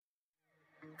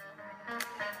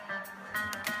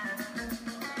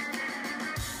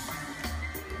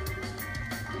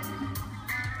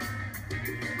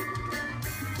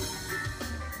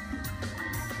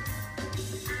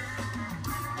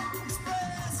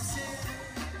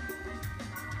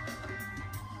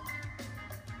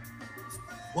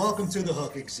Welcome to the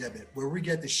Hook Exhibit, where we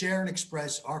get to share and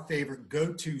express our favorite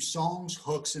go-to songs,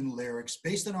 hooks, and lyrics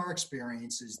based on our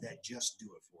experiences that just do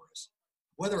it for us.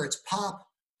 Whether it's pop,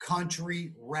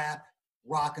 country, rap,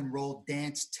 rock and roll,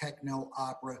 dance, techno,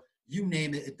 opera, you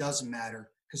name it, it doesn't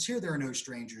matter, because here there are no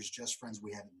strangers, just friends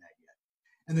we haven't met yet.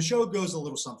 And the show goes a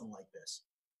little something like this.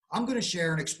 I'm going to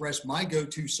share and express my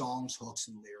go-to songs, hooks,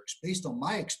 and lyrics based on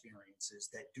my experiences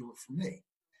that do it for me.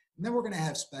 And then we're going to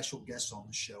have special guests on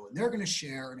the show, and they're going to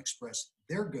share and express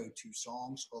their go-to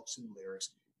songs, hooks, and lyrics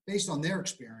based on their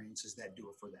experiences that do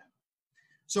it for them.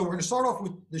 So we're going to start off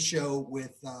with the show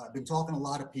with, I've been talking to a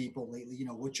lot of people lately,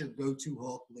 what's your go-to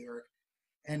hook, lyric?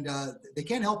 And they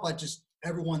can't help but just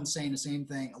everyone saying the same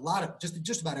thing,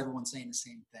 just about everyone saying the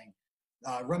same thing,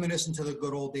 reminiscing to the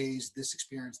good old days, this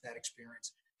experience, that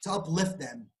experience, to uplift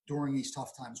them during these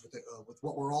tough times with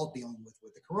what we're all dealing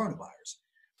with the coronavirus.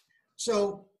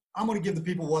 So I'm going to give the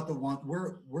people what they want.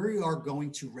 We are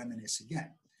going to reminisce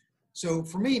again. So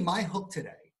for me, my hook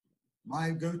today,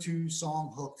 my go-to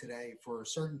song hook today for a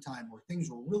certain time where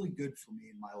things were really good for me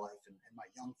in my life and my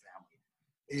young family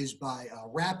is by a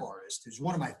rap artist who's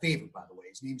one of my favorite, by the way.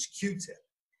 His name's Q-Tip.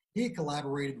 He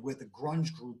collaborated with a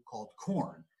grunge group called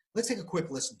Korn. Let's take a quick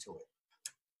listen to it.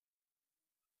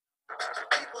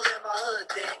 People in my hood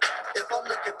think if I'm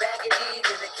looking back at these,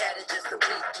 then the cat is just a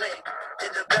weak link in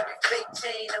the very fake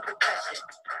chain of oppression.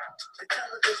 The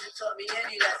television taught me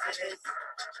any lesson is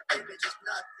image is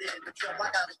nothing, but yo,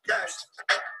 I got a thirst.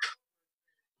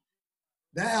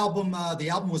 That album, the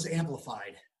album was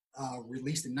amplified,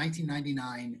 released in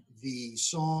 1999. The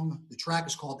track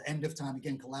is called End of Time,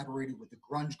 again, collaborated with the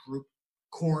grunge group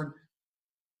Korn.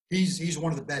 He's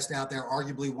one of the best out there,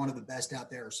 arguably one of the best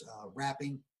out there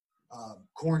rapping.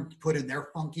 Korn put in their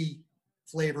funky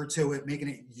flavor to it, making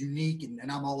it unique,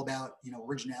 and I'm all about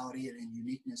originality and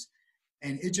uniqueness.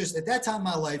 And it just, at that time in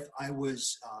my life, I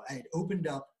had opened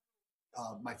up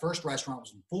my first restaurant,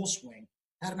 was in full swing,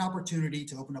 had an opportunity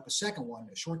to open up a second one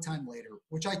a short time later,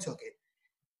 which I took it.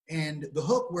 And the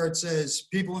hook where it says,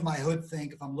 people in my hood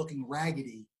think if I'm looking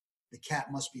raggedy, the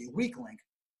cat must be a weak link.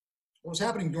 What was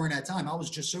happening during that time, I was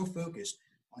just so focused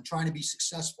on trying to be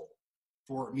successful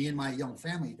for me and my young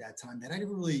family at that time that I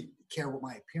didn't really care what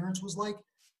my appearance was like.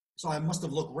 So I must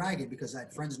have looked ragged because I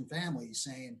had friends and family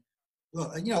saying,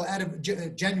 look,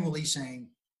 genuinely saying,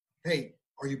 hey,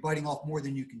 are you biting off more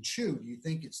than you can chew? Do you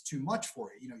think it's too much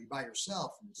for you? You by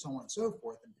yourself, and so on and so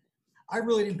forth. And I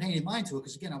really didn't pay any mind to it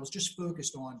because, again, I was just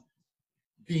focused on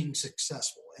being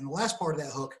successful. And the last part of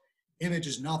that hook, image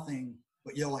is nothing,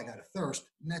 but yo, I got a thirst.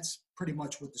 And that's pretty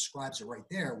much what describes it right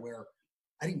there, where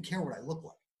I didn't care what I looked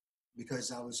like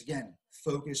because I was, again,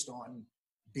 focused on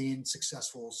being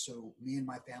successful so me and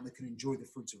my family can enjoy the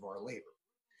fruits of our labor.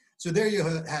 So there you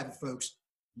have it, folks.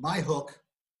 My hook.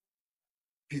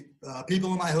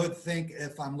 People in my hood think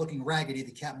if I'm looking raggedy,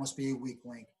 the cat must be a weak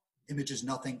link. Image is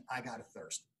nothing. I got a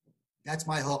thirst. That's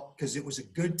my hook because it was a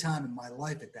good time in my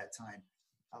life at that time.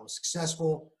 I was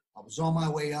successful. I was on my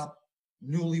way up.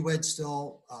 Newlywed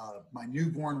still. My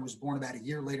newborn was born about a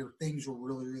year later. Things were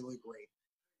really, really great.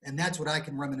 And that's what I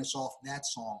can reminisce off that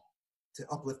song to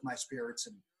uplift my spirits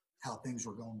and how things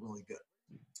were going really good.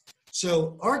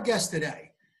 So our guest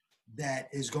today that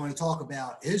is going to talk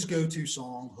about his go-to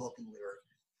song, hook, and lyric.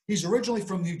 He's originally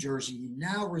from New Jersey. He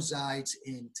now resides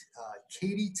in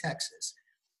Katy, Texas.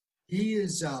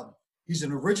 He's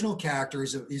an original character.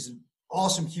 He's an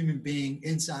awesome human being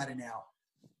inside and out.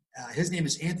 His name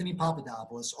is Anthony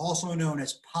Papadopoulos, also known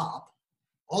as Pop,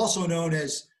 also known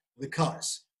as the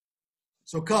Cuz.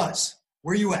 So, Cuz,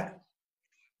 where you at?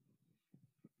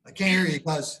 I can't hear you,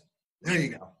 Cuz. There you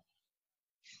go.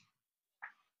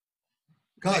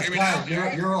 Cuz,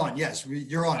 you're on. Yes,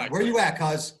 you're on. Where you at,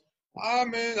 Cuz?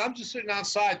 Man, I'm just sitting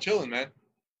outside chilling, man.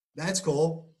 That's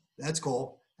cool. That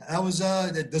was,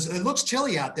 it looks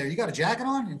chilly out there. You got a jacket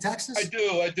on in Texas? I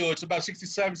do. It's about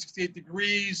 67, 68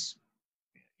 degrees.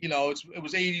 It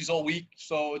was 80s all week,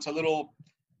 so it's a little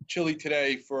chilly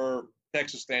today for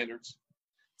Texas standards.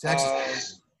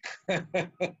 Texas.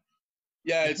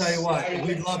 Yeah, I'll tell you what,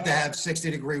 we'd love to have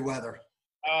 60-degree weather.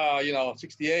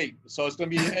 68. So it's gonna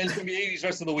be 80s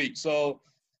rest of the week. So,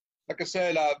 like I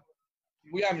said,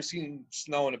 we haven't seen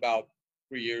snow in about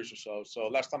 3 years or so. So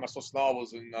last time I saw snow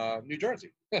was in New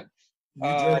Jersey. I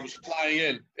was flying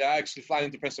in. Yeah, actually flying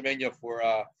into Pennsylvania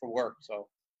for work. So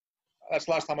that's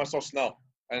the last time I saw snow.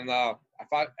 And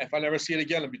if I never see it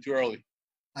again, it'll be too early.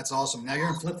 That's awesome. Now you're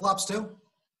in flip-flops too?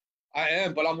 I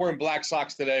am, but I'm wearing black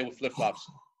socks today with flip-flops.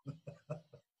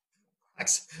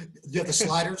 You have the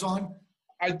sliders on?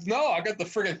 I got the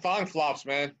friggin' thong flops,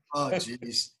 man. Oh,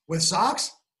 jeez. With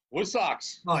socks? With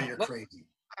socks. Oh, you're crazy.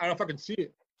 I don't know if I can see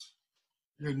it.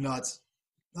 You're nuts.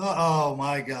 Oh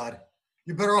my God.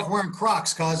 You're better off wearing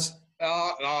Crocs, cuz.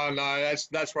 No,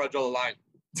 that's where I draw the line.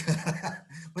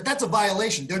 But that's a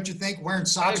violation, don't you think? Wearing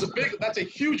socks. That's a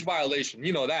huge violation.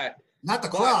 You know that. Not the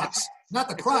Crocs. Not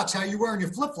the Crocs. How you wearing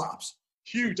your flip flops?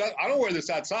 Huge. I don't wear this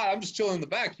outside. I'm just chilling in the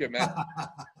back here, man.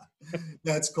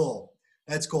 That's cool.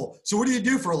 That's cool. So what do you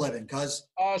do for a living, cuz?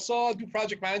 So I do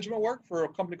project management work for a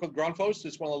company called Grundfos.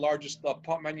 It's one of the largest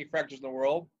pump manufacturers in the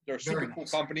world. They're a super cool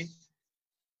company.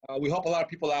 We help a lot of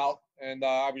people out, and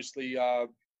obviously,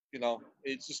 you know,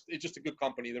 it's just a good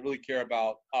company. They really care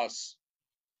about us,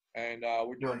 and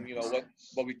we're doing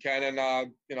what we can.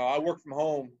 And you know, I work from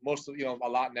home a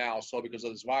lot now, so because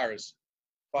of this virus.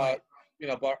 But you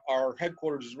know, but our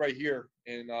headquarters is right here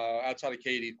in outside of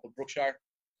Katy, called Brookshire,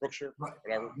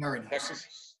 whatever, Very nice.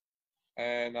 Texas.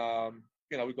 And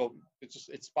you know, we go.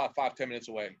 It's about 5-10 minutes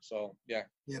away. So yeah.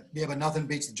 Yeah, but nothing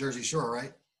beats the Jersey Shore,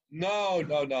 right? No,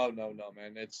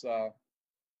 man. It's I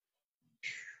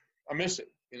miss it,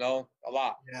 you know, a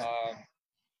lot. Yeah.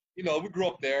 You know, we grew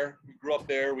up there.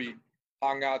 We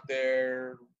hung out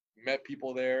there, met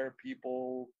people there,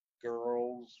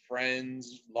 girls,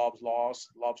 friends, loves lost,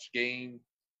 loves gained.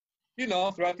 You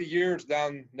know, throughout the years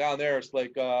down there, it's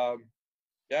like, yeah,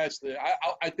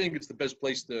 I think it's the best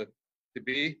place to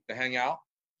be, to hang out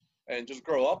and just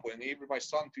grow up with. And even my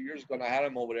son 2 years ago, I had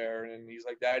him over there, and he's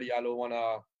like, Daddy, I don't want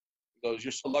to. He goes,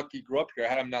 you're so lucky you grew up here. I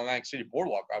had him down Atlantic City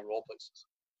Boardwalk, out of all places.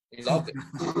 He loved it.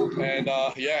 And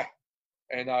yeah,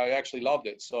 and I actually loved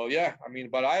it. So yeah, I mean,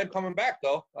 but I am coming back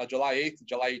though, July 8th,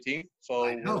 July 18th. So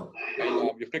I know.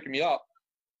 And, you're picking me up,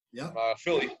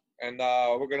 Philly, and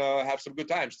we're gonna have some good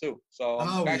times too. So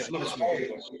I'm actually looking forward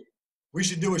to it. We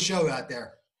should do a show out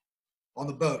there on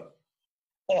the boat.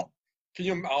 Oh, can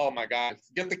you? Oh my God,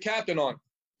 get the captain on.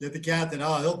 Get the captain.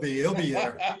 Oh, he'll be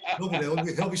there.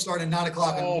 He'll be starting at 9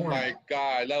 o'clock in the morning. Oh my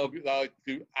God,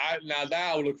 now that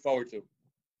I would look forward to.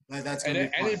 That's gonna be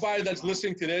fun. Anybody that's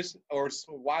listening to this or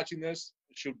watching this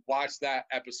should watch that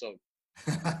episode.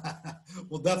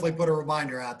 We'll definitely put a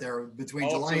reminder out there between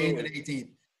July 8th and 18th.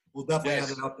 We'll definitely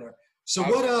have it up there. So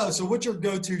what's your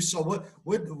go-to? So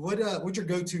what's your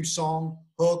go-to song,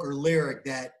 hook, or lyric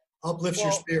that uplifts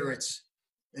your spirits?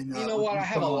 You know what? I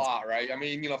have a lot, right? I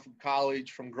mean, you know, from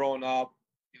college, from growing up,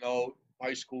 you know,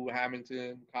 high school,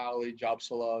 Hamilton, college,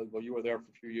 Uppsala. Well, you were there for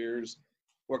a few years,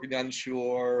 working down the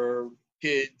shore,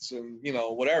 kids, and you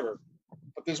know, whatever.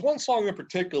 But there's one song in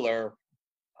particular.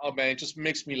 Oh man, it just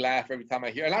makes me laugh every time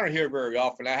I hear it. And I don't hear it very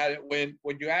often. I had it when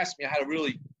you asked me, I had to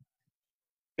really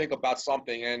think about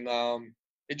something, and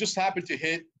it just happened to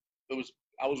hit.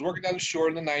 I was working down the shore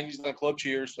in the '90s in the Club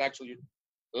Cheers, actually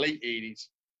late '80s.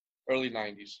 Early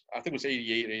 90s. I think it was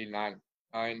 88, 89.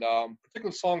 And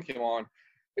particular song came on.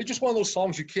 It's just one of those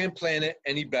songs you can't plan it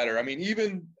any better. I mean,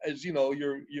 even as you know,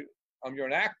 you're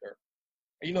an actor.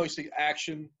 And, you know, you see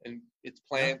action and it's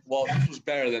planned. Well, this was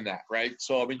better than that, right?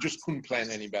 So I mean, just couldn't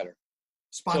plan any better.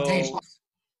 Spontaneous. So,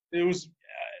 it was,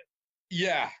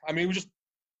 yeah. I mean, it was just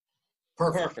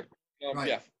perfect. Right.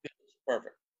 Yeah, it was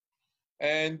perfect.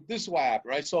 And this is what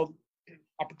happened, right? So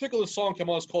a particular song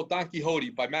came on. It's called Don Quixote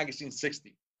by Magazine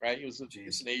 60. Right, it's an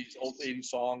old 80s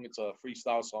song. It's a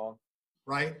freestyle song.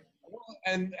 Right.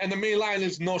 And the main line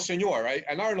is "No Señor," right?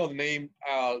 And I don't know the name.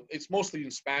 It's mostly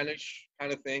in Spanish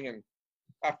kind of thing. And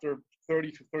after 30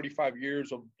 to 35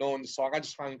 years of knowing the song, I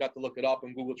just finally got to look it up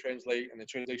and Google Translate, and the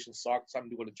translation sucked.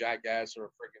 Something to do with a jackass or a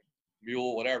freaking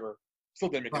mule, whatever. Still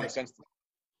didn't make any sense to me.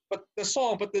 But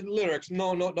the lyrics,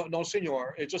 no,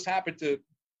 Señor. It just happened to.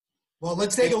 Well,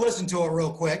 let's take a listen to it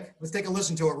real quick.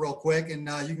 And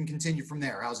you can continue from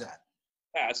there. How's that?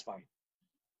 Yeah, that's fine.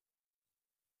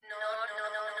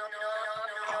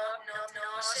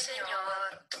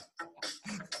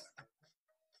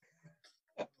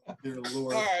 Dear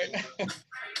Lord. All right.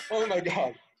 Oh my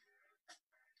God.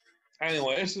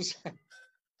 Anyway,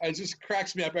 it just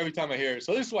cracks me up every time I hear it.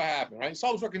 So this is what happened, right? So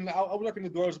I was working the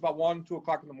doors about 1, 2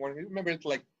 o'clock in the morning. I remember it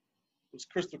was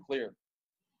crystal clear.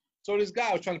 So this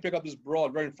guy was trying to pick up this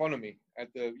broad right in front of me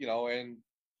and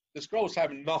this girl was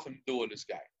having nothing to do with this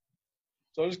guy.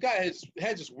 So this guy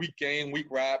had just weak game, weak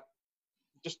rap,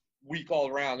 just weak all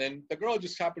around. And the girl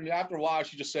just happened, after a while,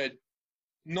 she just said,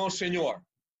 "No, señor,"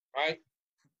 right?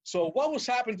 So what was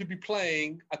happening to be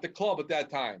playing at the club at that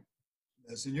time?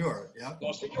 No, señor, yeah. No,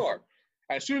 señor.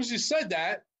 As soon as he said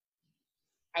that,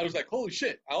 I was like, holy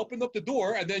shit. I opened up the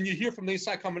door, and then you hear from the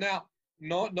inside coming out,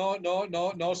 no,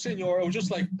 senor. It was just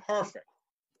like perfect.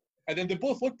 And then they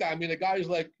both looked at me, and the guy was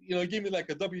like, you know, he gave me like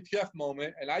a WTF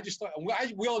moment, and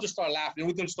we all just started laughing.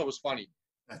 We just thought it was funny.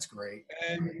 That's great.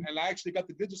 And I actually got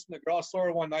the digits from the girl. I saw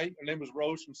her one night. Her name was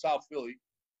Rose from South Philly.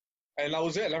 And that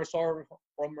was it. I never saw her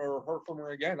from her, heard from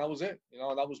her again. That was it. You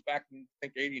know, that was back in, I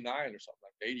think, 89 or something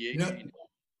like that, 88, You know, 89.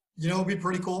 you know, it'd be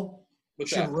pretty cool.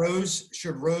 What's Should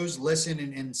that? Rose listen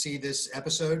and see this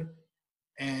episode,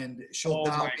 and she'll Oh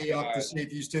dial my me up to God. see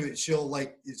if you two, she'll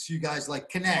like, if you guys like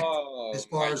connect Oh as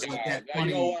far my as like God. that Now,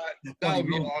 you know funny, what? that That funny would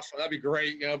be moment. awesome. That'd be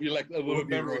great. You know, it'd be like a It little would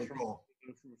be memory really from cool.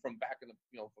 from back in the,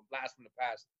 you know, from blast from the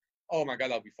past. Oh my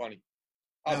God, that'd be funny.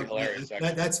 That'd be Yeah, hilarious.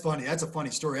 Actually. that's funny. That's a funny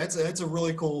story. That's a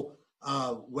really cool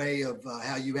way of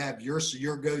how you have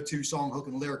your go-to song hook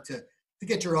and lyric to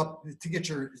get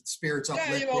your spirits Yeah,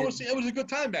 you uplifted. know, it was a good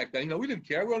time back then. You know, we didn't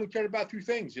care. We only cared about two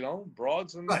things. You know,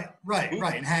 broads and Right,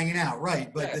 and hanging out,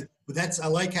 right. But Yeah. but that's, I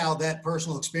like how that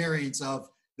personal experience of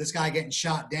this guy getting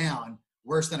shot down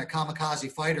worse than a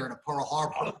kamikaze fighter in a Pearl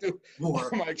Harbor Oh, dude. war.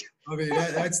 Oh my God. I mean,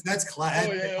 that's class.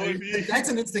 Oh, yeah, it would be. That's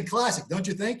an instant classic, don't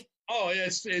you think? Oh yeah,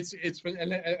 it's been,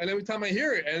 and every time I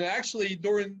hear it, and actually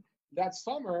during that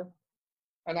summer,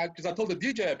 and because I told the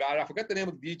DJ about it, I forgot the name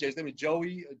of the DJ. His name is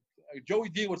Joey. Joey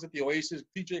D was at the Oasis.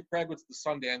 DJ Craig was at the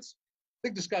Sundance. I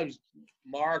think this guy was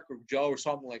Mark or Joe or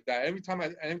something like that. Every time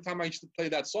I used to play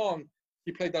that song,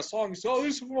 he played that song. He said, "Oh,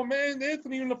 this is from my man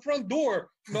Anthony in the front door."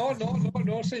 No,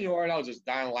 senor. And I was just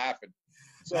dying laughing.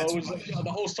 So That's it was, funny. you know,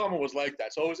 the whole summer was like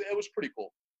that. So it was pretty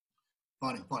cool.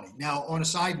 Funny. Now, on a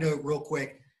side note, real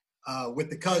quick, with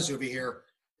the cuz over here,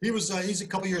 he's a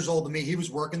couple years older than me. He was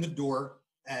working the door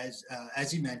as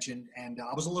he mentioned, and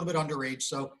I was a little bit underage.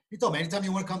 So he told me, anytime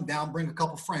you want to come down, bring a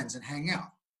couple friends and hang out,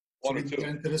 so One or we can two. get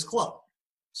into this club.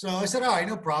 So I said, all right,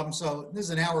 no problem. So this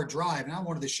is an hour drive, and I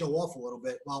wanted to show off a little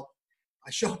bit. Well, I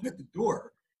show up at the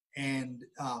door, and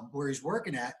where he's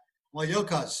working at. Well, yo,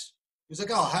 cuz. He's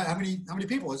like, oh, how many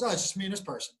people? It's just me and this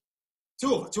person.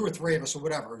 Two or three of us, or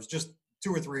whatever. It was just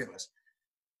two or three of us.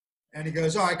 And he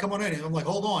goes, all right, come on in. And I'm like,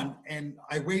 hold on. And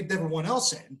I waved everyone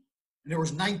else in. And there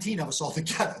was 19 of us all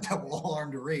together that were all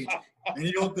underage. And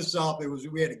he hooked us up.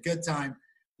 We had a good time.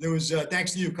 There was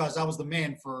thanks to you, cuz I was the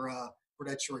man for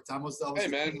that short time. I was Hey, the,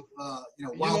 man. you know,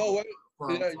 You wild know what?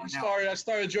 for Yeah, an hour. I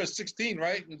started you at 16,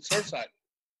 right? In Surfside.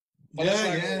 But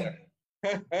Yeah.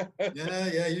 yeah.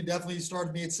 Yeah. You definitely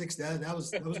started me at 6. That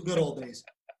was the good old days.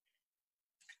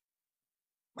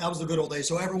 That was the good old days.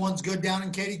 So everyone's good down in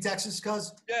Katy, Texas,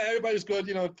 cuz? Yeah, everybody's good.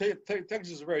 You know, Texas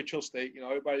is a very chill state. You know,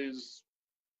 everybody's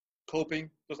coping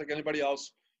just like anybody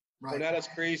else. We're Right. not as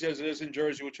crazy as it is in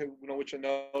Jersey, which you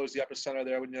know is the epicenter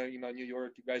there. When you know New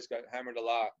York, you guys got hammered a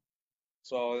lot.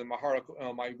 So my heart,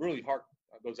 my really heart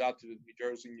goes out to New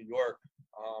Jersey, New York.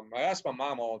 I ask my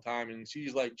mom all the time, and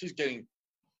she's getting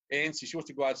antsy. She wants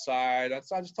to go outside. I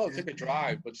just tell her to take a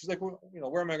drive, but she's like, well, you know,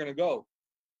 where am I going to go?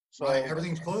 So Right.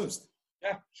 Everything's closed.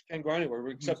 yeah, she can't go anywhere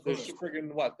except there's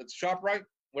friggin' what? That's ShopRite,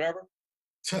 whatever,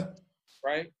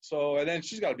 right? So and then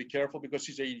she's got to be careful because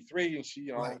she's 83 and she,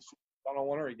 you know, Right. I don't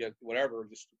want her to get whatever,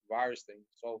 just virus thing.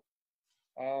 So,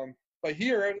 but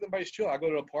here everybody's chill. I go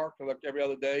to the park like every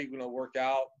other day, you know, work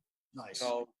out. Nice. You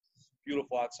know, it's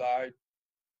beautiful outside.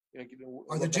 You know,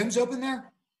 Are the gyms open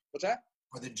there? What's that?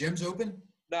 Are the gyms open?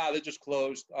 Nah, they're just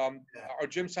closed. Yeah. Our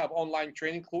gyms have online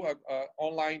training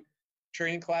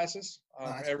classes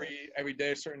That's every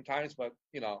day at certain times, but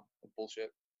you know,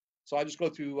 bullshit. So I just go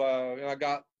to, you know, I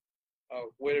got a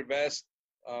weighted vest,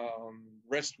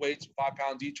 wrist weights, 5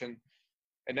 pounds each, and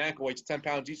ankle weights, 10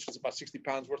 pounds each. It's about 60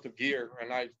 pounds worth of gear,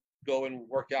 and I go and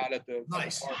work out at the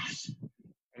Nice. parks.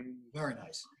 And Very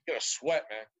nice. get a sweat,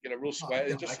 man. Get a real sweat.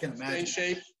 yeah, And just I can stay in imagine.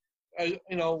 shape.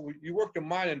 You know, you work your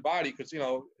mind and body because you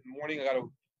know, in the morning I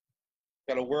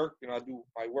gotta work. You know, I do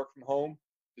my work from home.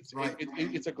 Right.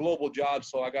 It's a global job,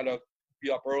 so I gotta be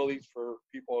up early for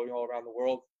people, you know, around the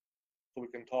world, so we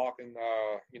can talk and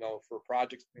you know, for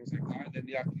projects and things like that. And then in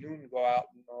the afternoon, go out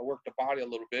and work the body a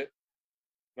little bit.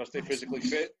 You know, stay physically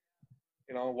fit.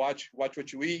 You know, watch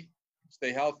what you eat,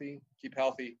 stay healthy, keep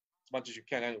healthy as much as you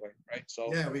can anyway, right?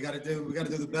 So Yeah, we got to do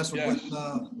the best Yeah.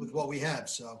 with what we have.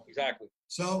 So exactly.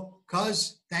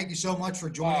 cuz, thank you so much for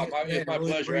joining us. It's my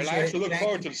really pleasure, and I appreciate actually it. look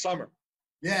forward to the summer.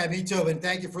 Yeah, me too. And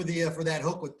thank you for that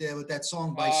hook with that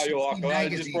song by You're 16 welcome. I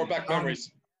just Magazine. brought back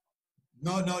memories.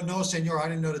 No, senor. I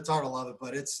didn't know the title of it,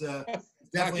 but it's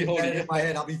definitely Holdie. embedded in my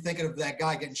head. I'll be thinking of that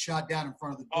guy getting shot down in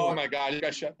front of the door. Oh my God, he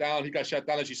got shut down. He got shut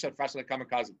down, as you said, faster than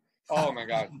kamikaze. Oh my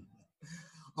God.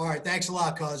 All right, thanks a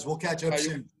lot, cuz. We'll catch up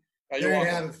soon. You're There you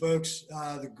welcome. have it, folks.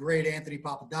 The great Anthony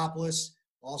Papadopoulos,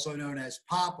 also known as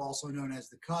Pop, also known as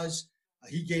the Cuz.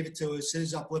 He gave it to us,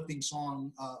 his uplifting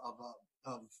song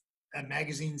of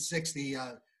Magazine 60,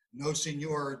 No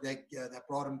Senor, that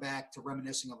brought him back to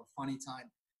reminiscing of a funny time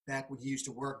back when he used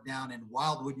to work down in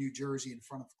Wildwood, New Jersey in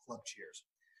front of Club Cheers.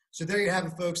 So there you have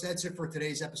it, folks. That's it for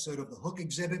today's episode of The Hook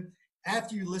Exhibit.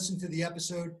 After you listen to the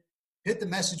episode, hit the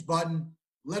message button.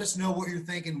 Let us know what you're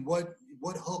thinking, what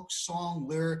hook, song,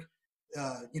 lyric,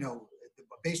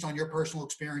 based on your personal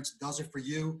experience, does it for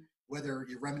you, whether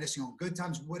you're reminiscing on good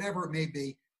times, whatever it may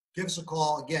be. Give us a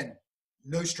call. Again,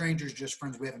 no strangers, just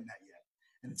friends we haven't met yet.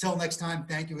 And until next time,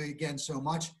 thank you again so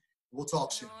much. We'll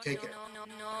talk soon. Take care.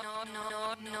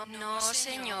 No,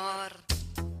 señor.